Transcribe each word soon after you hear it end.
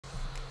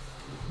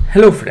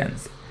Hello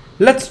friends,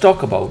 let's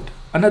talk about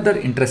another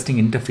interesting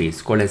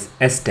interface called as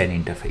S10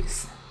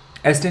 interface.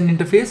 S10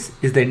 interface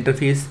is the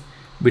interface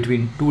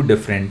between two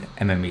different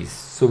MMEs.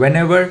 So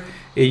whenever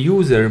a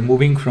user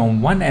moving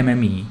from one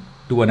MME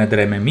to another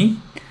MME,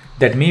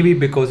 that may be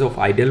because of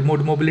idle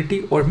mode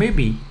mobility or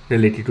maybe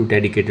related to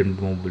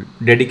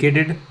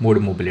dedicated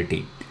mode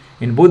mobility.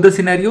 In both the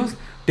scenarios,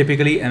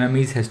 typically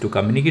MMEs has to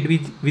communicate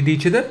with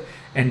each other,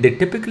 and they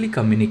typically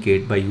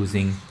communicate by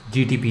using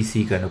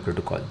GTPC kind of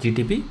protocol,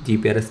 GTP,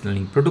 GPRS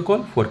tunneling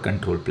protocol for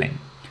control plane.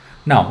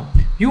 Now,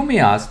 you may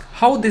ask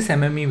how this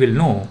MME will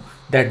know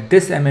that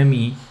this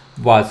MME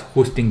was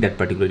hosting that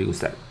particular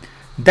user.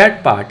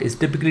 That part is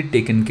typically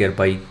taken care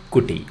by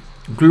GTPC,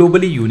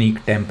 Globally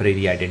Unique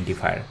Temporary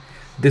Identifier.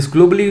 This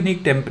globally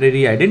unique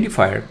temporary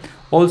identifier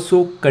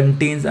also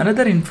contains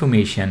another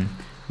information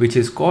which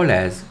is called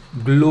as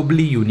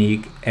globally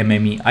unique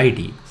MME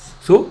ID.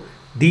 So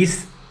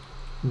these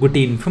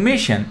GTPC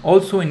information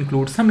also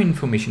includes some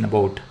information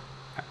about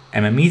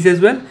MMEs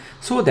as well,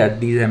 so that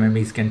these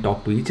MMEs can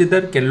talk to each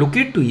other, can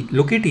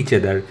locate each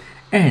other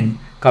and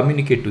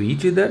communicate to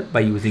each other by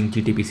using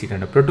GTPC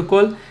kind of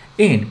protocol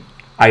in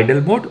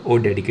idle mode or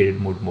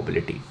dedicated mode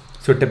mobility.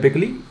 So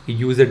typically a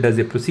user does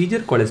a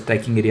procedure called as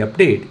tracking area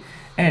update,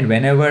 and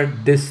whenever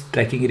this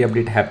tracking area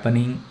update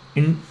happening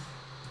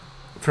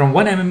from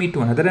one MME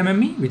to another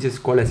MME, which is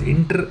called as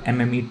inter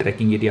MME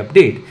tracking area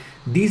update,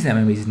 these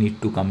MMEs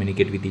need to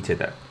communicate with each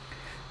other.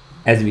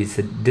 As we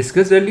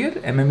discussed earlier,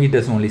 MME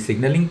does only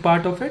signaling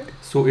part of it,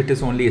 so it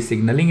is only a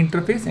signaling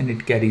interface and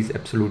it carries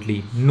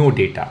absolutely no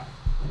data.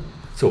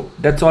 So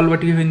that's all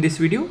what we have in this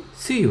video.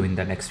 See you in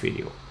the next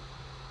video.